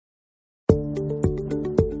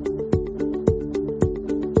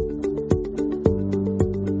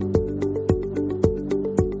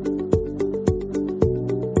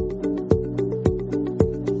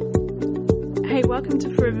welcome to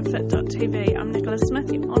ForeverFit.tv. I'm Nicola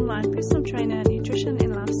Smith, your online personal trainer, nutrition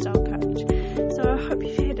and lifestyle coach. So I hope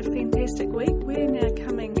you've had a fantastic week. We're now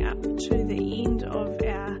coming up to the end of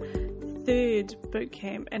our third boot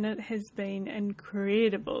camp and it has been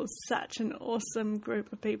incredible. Such an awesome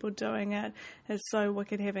group of people doing it. It's so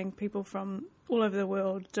wicked having people from all over the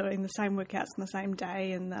world doing the same workouts on the same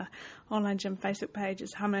day, and the online gym Facebook page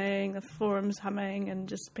is humming, the forum's humming, and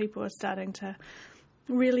just people are starting to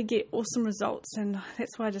really get awesome results. And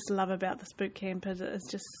that's what I just love about this boot camp, is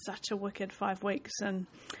it's just such a wicked 5 weeks. And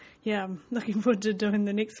yeah, I'm looking forward to doing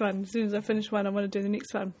the next one. As soon as I finish one, I want to do the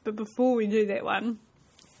next one. But before we do that one,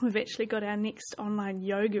 we've actually got our next online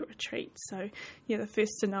yoga retreat. So you're the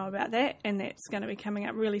first to know about that, and that's going to be coming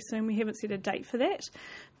up really soon. We haven't set a date for that,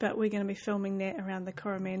 but we're going to be filming that around the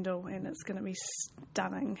Coromandel, and it's going to be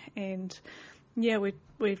stunning. And yeah,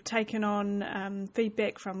 we've taken on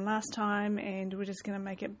feedback from last time, and we're just going to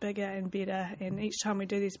make it bigger and better. And each time we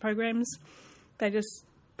do these programs, they just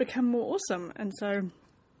become more awesome. And so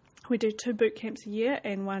we do 2 boot camps a year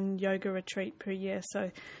and 1 yoga retreat per year. So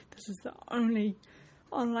this is the only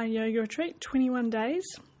online yoga retreat, 21 days.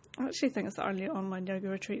 I actually think it's the only online yoga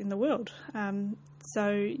retreat in the world. So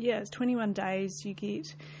yeah, it's 21 days. You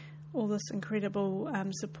get all this incredible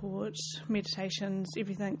support, meditations,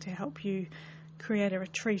 everything to help you create a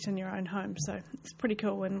retreat in your own home. So it's pretty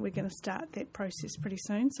cool, and we're going to start that process pretty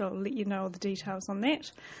soon. So I'll let you know all the details on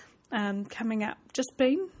that. Coming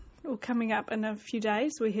up in a few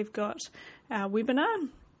days, we have got our webinar.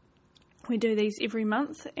 We do these every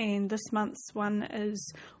month, and this month's one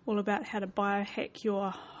is all about how to biohack your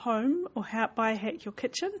home, or how to biohack your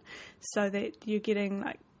kitchen, so that you're getting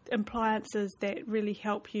like appliances that really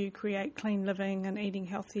help you create clean living and eating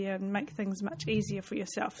healthier and make things much easier for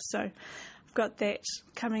yourself. So I've got that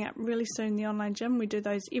coming up really soon, the online gym. We do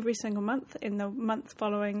those every single month, and the month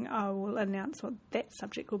following I will announce what that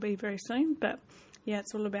subject will be very soon. But yeah,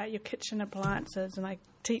 it's all about your kitchen appliances, and I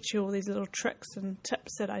teach you all these little tricks and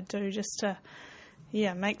tips that I do just to,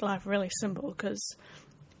 make life really simple, because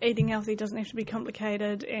eating healthy doesn't have to be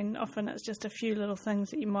complicated, and often it's just a few little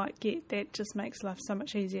things that you might get that just makes life so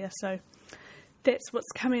much easier. So that's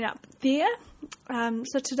what's coming up there.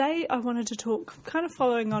 So today I wanted to talk, kind of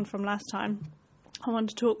following on from last time, I wanted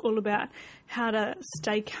to talk all about how to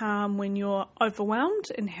stay calm when you're overwhelmed,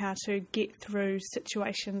 and how to get through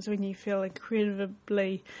situations when you feel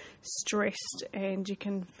incredibly stressed and you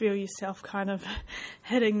can feel yourself kind of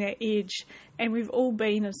hitting that edge. And we've all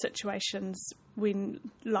been in situations when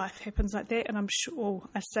life happens like that, and I'm sure,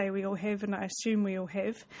 I say we all have, and I assume we all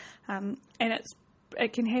have. And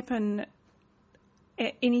it can happen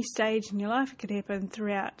at any stage in your life. It could happen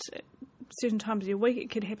throughout certain times of your week. It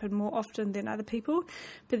could happen more often than other people,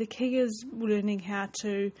 but the key is learning how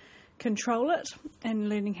to control it, and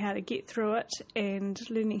learning how to get through it, and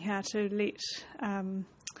learning how to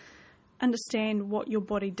understand what your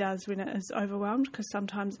body does when it is overwhelmed, because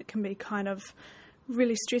sometimes it can be kind of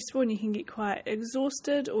really stressful and you can get quite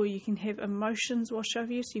exhausted, or you can have emotions wash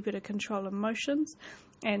over you, so you've got to control emotions.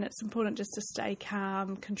 And it's important just to stay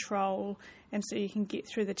calm, control, and so you can get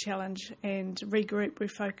through the challenge and regroup,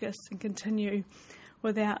 refocus, and continue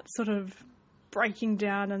without sort of breaking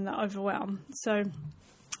down in the overwhelm. So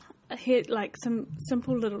I had like some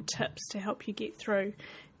simple little tips to help you get through.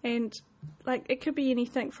 And like it could be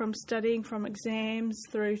anything from studying from exams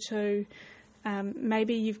through to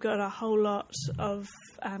maybe you've got a whole lot of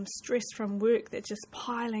stress from work that's just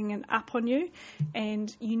piling up on you,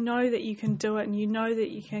 and you know that you can do it, and you know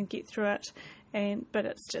that you can get through it, but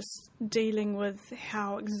it's just dealing with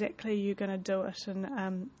how exactly you're going to do it.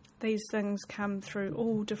 And these things come through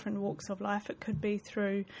all different walks of life. It could be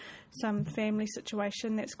through some family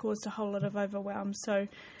situation that's caused a whole lot of overwhelm. So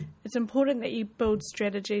it's important that you build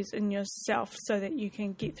strategies in yourself so that you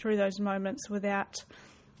can get through those moments without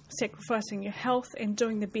sacrificing your health, and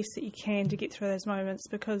doing the best that you can to get through those moments,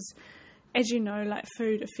 because as you know, like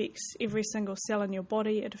food affects every single cell in your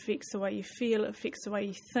body. It affects the way you feel, it affects the way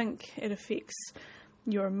you think, it affects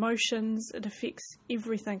your emotions, it affects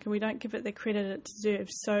everything, and we don't give it the credit it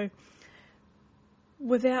deserves. So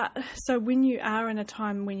when you are in a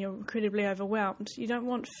time when you're incredibly overwhelmed, you don't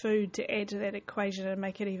want food to add to that equation and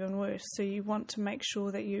make it even worse. So you want to make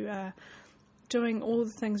sure that you are doing all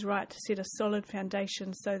the things right to set a solid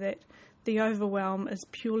foundation, so that the overwhelm is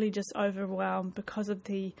purely just overwhelm because of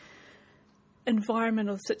the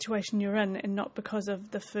environmental situation you're in, and not because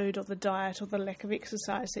of the food or the diet or the lack of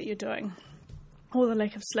exercise that you're doing, or the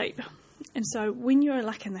lack of sleep. And so when you're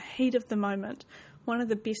like in the heat of the moment, one of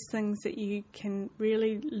the best things that you can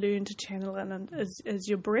really learn to channel in is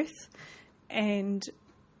your breath, and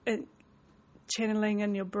channeling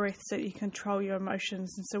in your breath so that you control your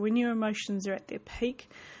emotions. And so when your emotions are at their peak,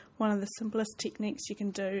 one of the simplest techniques you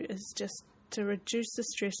can do is just to reduce the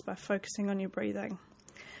stress by focusing on your breathing.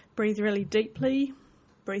 Breathe really deeply,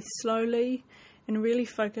 breathe slowly, and really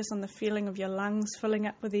focus on the feeling of your lungs filling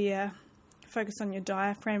up with air. Focus on your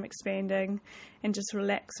diaphragm expanding, and just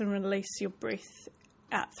relax and release your breath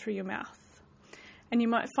out through your mouth. And you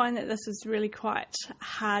might find that this is really quite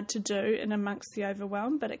hard to do in amongst the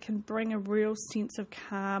overwhelm, but it can bring a real sense of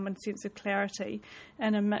calm and sense of clarity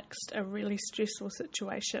in a really stressful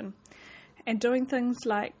situation. And doing things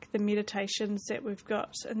like the meditations that we've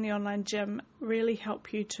got in the online gym really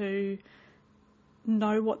help you to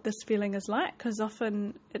know what this feeling is like, because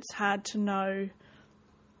often it's hard to know.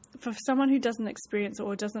 For someone who doesn't experience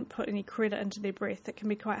or doesn't put any credit into their breath, it can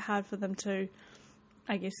be quite hard for them to,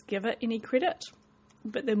 give it any credit.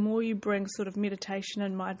 But the more you bring sort of meditation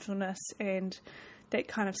and mindfulness and that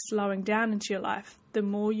kind of slowing down into your life, the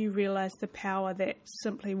more you realise the power that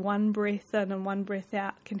simply one breath in and one breath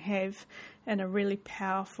out can have in a really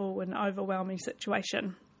powerful and overwhelming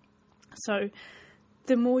situation. So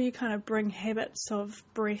the more you kind of bring habits of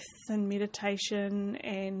breath and meditation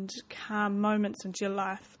and calm moments into your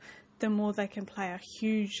life, the more they can play a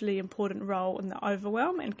hugely important role in the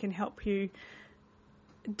overwhelm and can help you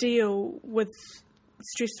deal with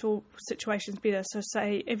stressful situations better. So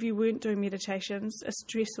say if you weren't doing meditations, a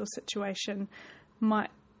stressful situation might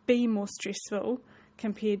be more stressful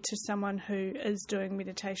compared to someone who is doing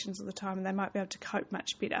meditations all the time, and they might be able to cope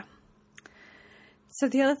much better. So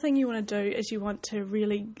the other thing you want to do is you want to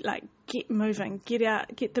really get moving, get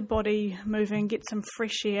out, get the body moving, get some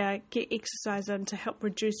fresh air, get exercise in to help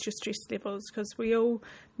reduce your stress levels, because we all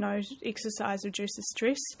know exercise reduces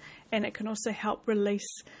stress, and it can also help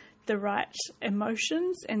release the right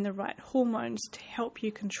emotions and the right hormones to help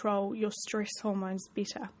you control your stress hormones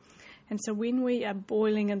better. And so when we are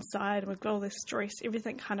boiling inside and we've got all this stress,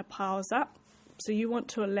 everything kind of piles up. So you want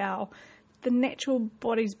to allow the natural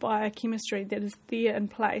body's biochemistry that is there in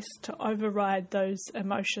place to override those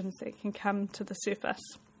emotions that can come to the surface.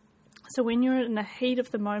 So when you're in the heat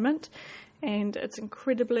of the moment and it's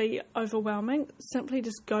incredibly overwhelming, simply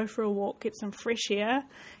just go for a walk, get some fresh air,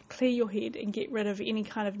 clear your head and get rid of any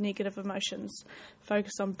kind of negative emotions.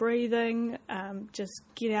 Focus on breathing, just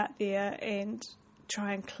get out there and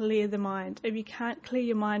try and clear the mind. If you can't clear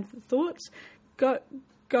your mind with thoughts,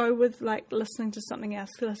 go with listening to something else.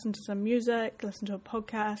 Listen to some music, listen to a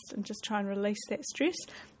podcast, and just try and release that stress.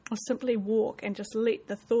 Or simply walk and just let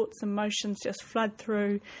the thoughts, emotions just flood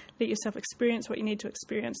through. Let yourself experience what you need to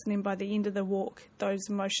experience, and then by the end of the walk, those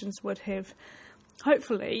emotions would have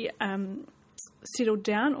hopefully settled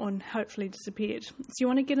down or hopefully disappeared. So you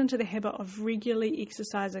want to get into the habit of regularly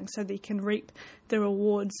exercising so that you can reap the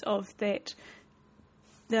rewards of that,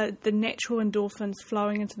 the natural endorphins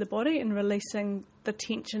flowing into the body and releasing the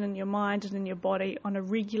tension in your mind and in your body on a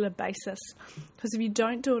regular basis. Because if you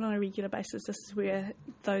don't do it on a regular basis, this is where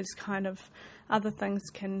those kind of other things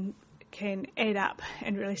can add up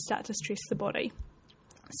and really start to stress the body.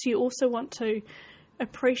 So you also want to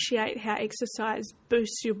appreciate how exercise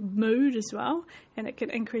boosts your mood as well, and it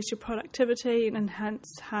can increase your productivity and enhance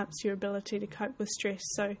your ability to cope with stress.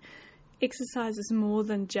 So exercise is more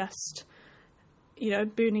than just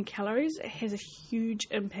burning calories. It has a huge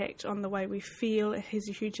impact on the way we feel. It has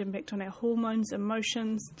a huge impact on our hormones,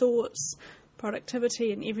 emotions, thoughts,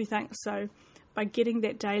 productivity and everything. So by getting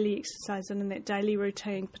that daily exercise in and that daily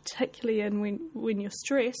routine, particularly when you're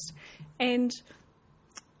stressed, and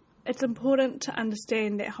it's important to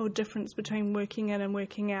understand that whole difference between working in and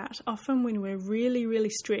working out. Often when we're really,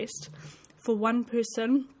 really stressed, for one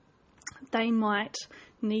person, they might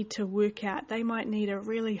need to work out. They might need a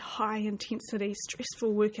really high intensity,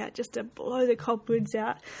 stressful workout just to blow the cobwebs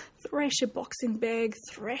out, thrash a boxing bag,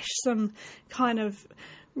 thrash some kind of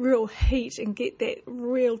real heat and get that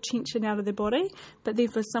real tension out of their body. But then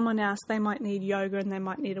for someone else, they might need yoga and they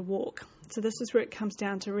might need a walk. So this is where it comes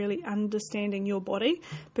down to really understanding your body,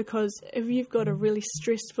 because if you've got a really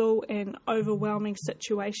stressful and overwhelming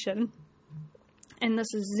situation, and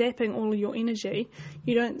this is zapping all of your energy,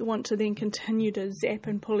 you don't want to then continue to zap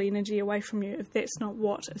and pull energy away from you if that's not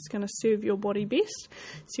what is going to serve your body best.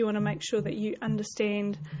 So you want to make sure that you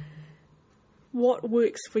understand what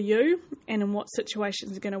works for you and in what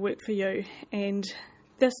situations are going to work for you. And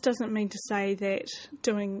this doesn't mean to say that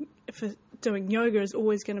doing yoga is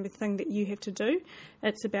always going to be the thing that you have to do.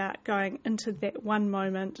 It's about going into that one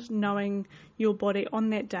moment, knowing your body on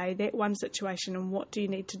that day, that one situation, and what do you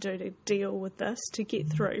need to do to deal with this, to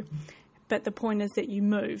get through. But the point is that you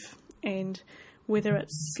move, and whether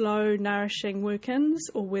it's slow, nourishing work-ins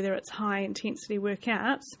or whether it's high-intensity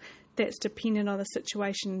workouts, that's dependent on the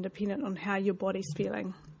situation, dependent on how your body's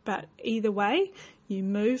feeling. But either way, you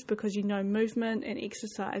move because you know movement and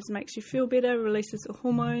exercise makes you feel better, releases the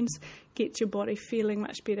hormones, gets your body feeling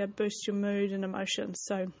much better, boosts your mood and emotions.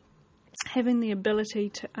 So having the ability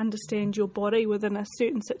to understand your body within a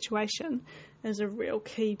certain situation is a real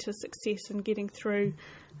key to success in getting through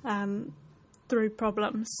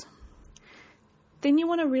problems. Then you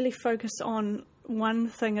want to really focus on one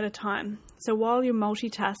thing at a time. So while your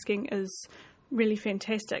multitasking is really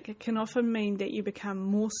fantastic, it can often mean that you become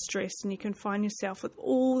more stressed and you can find yourself with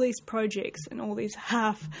all these projects and all these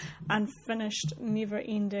half unfinished,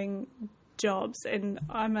 never-ending jobs. And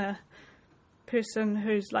I'm a person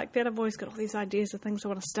who's like that. I've always got all these ideas of things I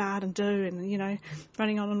want to start and do, and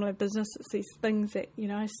running on in my business, it's these things that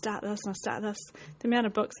start this and I start this. The amount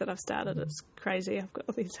of books that I've started, it's crazy. I've got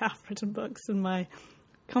all these half-written books on my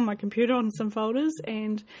computer on some folders,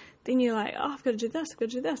 and then you're like, oh, I've got to do this, I've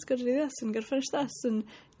got to do this, I've got to do this, and I've got to finish this, and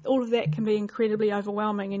all of that can be incredibly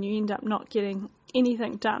overwhelming, and you end up not getting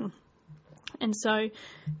anything done. And so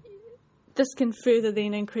this can further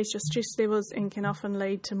then increase your stress levels and can often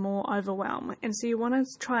lead to more overwhelm. And so you want to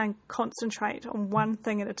try and concentrate on one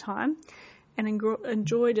thing at a time and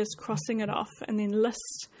enjoy just crossing it off, and then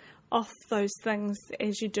list off those things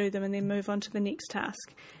as you do them, and then move on to the next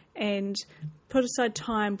task. And put aside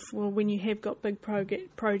time for when you have got big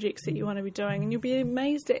projects that you want to be doing. And you'll be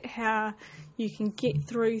amazed at how you can get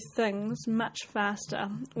through things much faster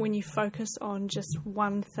when you focus on just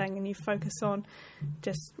one thing, and you focus on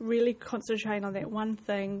just really concentrating on that one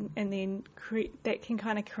thing, and then that can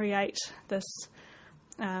kind of create this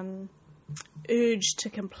urge to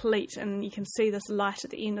complete, and you can see this light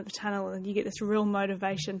at the end of the tunnel, and you get this real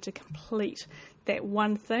motivation to complete that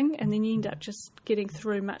one thing, and then you end up just getting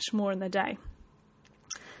through much more in the day.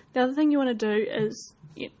 The other thing you want to do is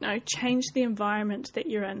change the environment that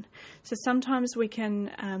you're in. So sometimes we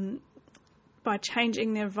can by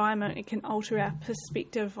changing the environment, it can alter our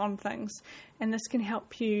perspective on things, and this can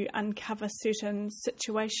help you uncover certain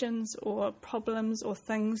situations or problems or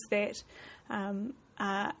things that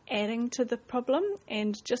are adding to the problem.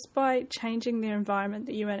 And just by changing the environment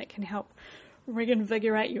that you're in, it can help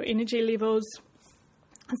reinvigorate your energy levels.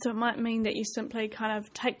 And so it might mean that you simply kind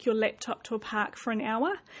of take your laptop to a park for an hour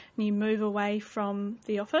and you move away from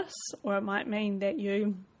the office, or it might mean that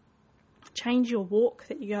you change your walk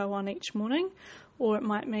that you go on each morning, or it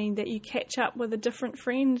might mean that you catch up with a different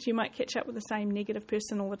friend. You might catch up with the same negative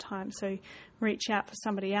person all the time, so reach out for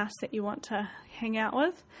somebody else that you want to hang out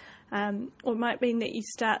with. Or it might mean that you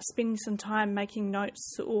start spending some time making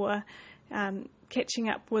notes, or catching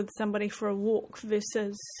up with somebody for a walk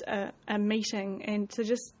versus a meeting, and to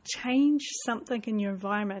just change something in your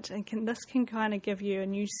environment. And this can kind of give you a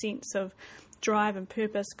new sense of drive and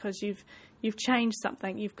purpose, because you've changed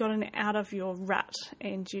something, you've gotten out of your rut,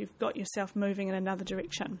 and you've got yourself moving in another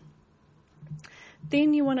direction.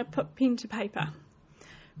 Then you want to put pen to paper.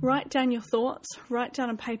 Write down your thoughts. Write down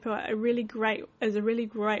on paper is a really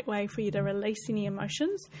great way for you to release any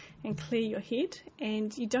emotions and clear your head.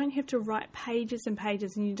 And you don't have to write pages and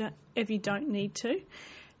pages, and if you don't need to.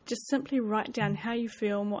 Just simply write down how you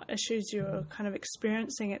feel and what issues you're kind of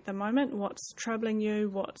experiencing at the moment, what's troubling you,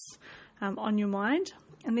 what's on your mind.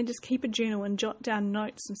 And then just keep a journal and jot down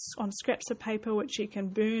notes on scraps of paper, which you can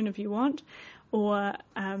burn if you want, or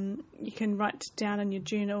you can write down in your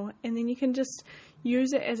journal, and then you can just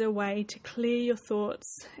use it as a way to clear your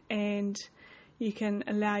thoughts, and you can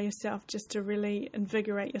allow yourself just to really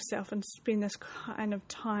invigorate yourself and spend this kind of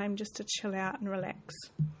time just to chill out and relax.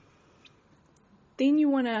 Then you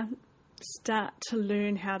want to start to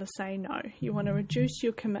learn how to say no. You want to reduce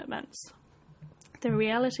your commitments. The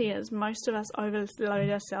reality is most of us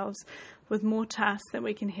overload ourselves with more tasks than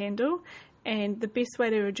we can handle, and the best way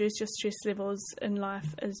to reduce your stress levels in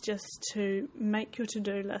life is just to make your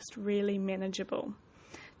to-do list really manageable.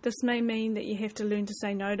 This may mean that you have to learn to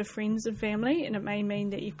say no to friends and family, and it may mean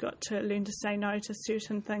that you've got to learn to say no to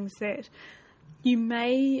certain things that you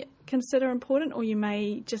may consider important, or you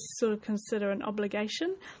may just sort of consider an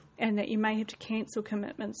obligation, and that you may have to cancel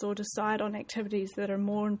commitments or decide on activities that are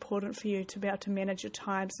more important for you to be able to manage your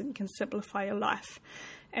time, so that you can simplify your life.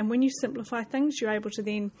 And when you simplify things, you're able to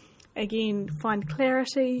then again find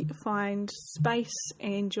clarity, find space,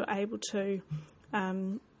 and you're able to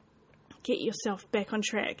get yourself back on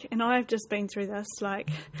track. And I've just been through this. Like,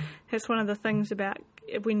 that's one of the things about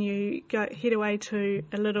when you head away to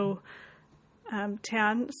a little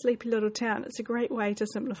sleepy little town. It's a great way to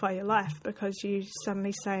simplify your life, because you're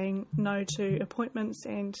suddenly saying no to appointments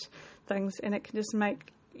and things, and it can just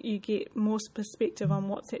make you get more perspective on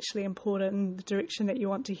what's actually important and the direction that you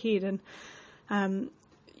want to head. And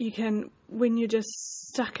you can, when you're just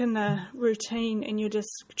stuck in the routine and you're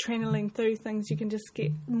just trailing through things, you can just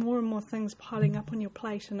get more and more things piling up on your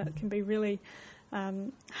plate, and it can be really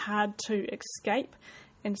hard to escape.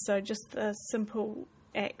 And so just the simple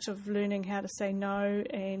act of learning how to say no,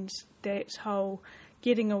 and that whole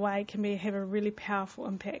getting away can have a really powerful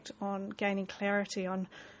impact on gaining clarity on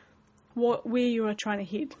where you are trying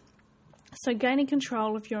to head. So gaining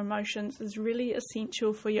control of your emotions is really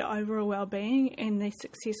essential for your overall well-being and the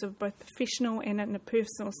success of both professional and in a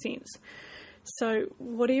personal sense. So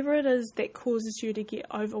whatever it is that causes you to get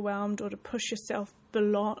overwhelmed or to push yourself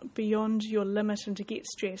beyond your limit and to get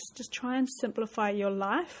stressed, just try and simplify your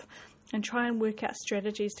life and try and work out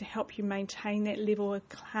strategies to help you maintain that level of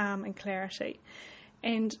calm and clarity.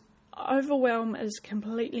 And overwhelm is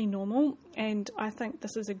completely normal, and I think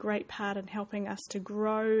this is a great part in helping us to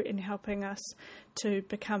grow and helping us to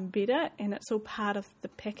become better, and it's all part of the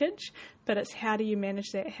package. But it's how do you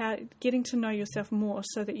manage that, getting to know yourself more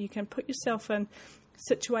so that you can put yourself in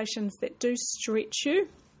situations that do stretch you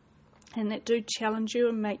and that do challenge you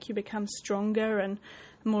and make you become stronger and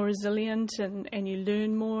more resilient, and you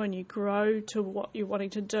learn more and you grow to what you're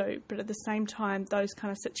wanting to do. But at the same time, those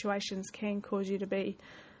kind of situations can cause you to be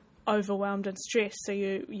overwhelmed and stressed, so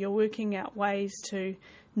you're working out ways to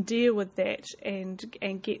deal with that and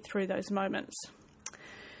get through those moments.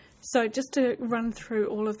 So just to run through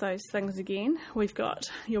all of those things again, we've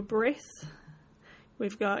got your breath,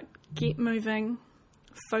 we've got get moving,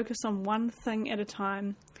 focus on one thing at a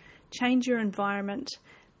time, change your environment,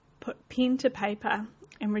 put pen to paper,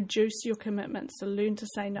 and reduce your commitments, so learn to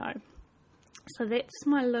say no. So that's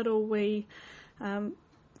my little wee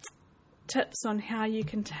tips on how you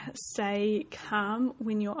can stay calm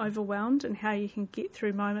when you're overwhelmed and how you can get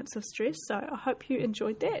through moments of stress. So I hope you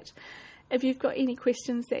enjoyed that. If you've got any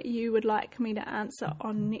questions that you would like me to answer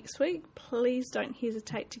on next week, please don't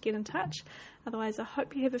hesitate to get in touch. Otherwise, I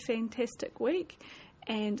hope you have a fantastic week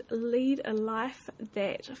and lead a life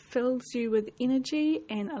that fills you with energy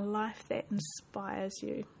and a life that inspires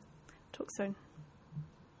you. Talk soon.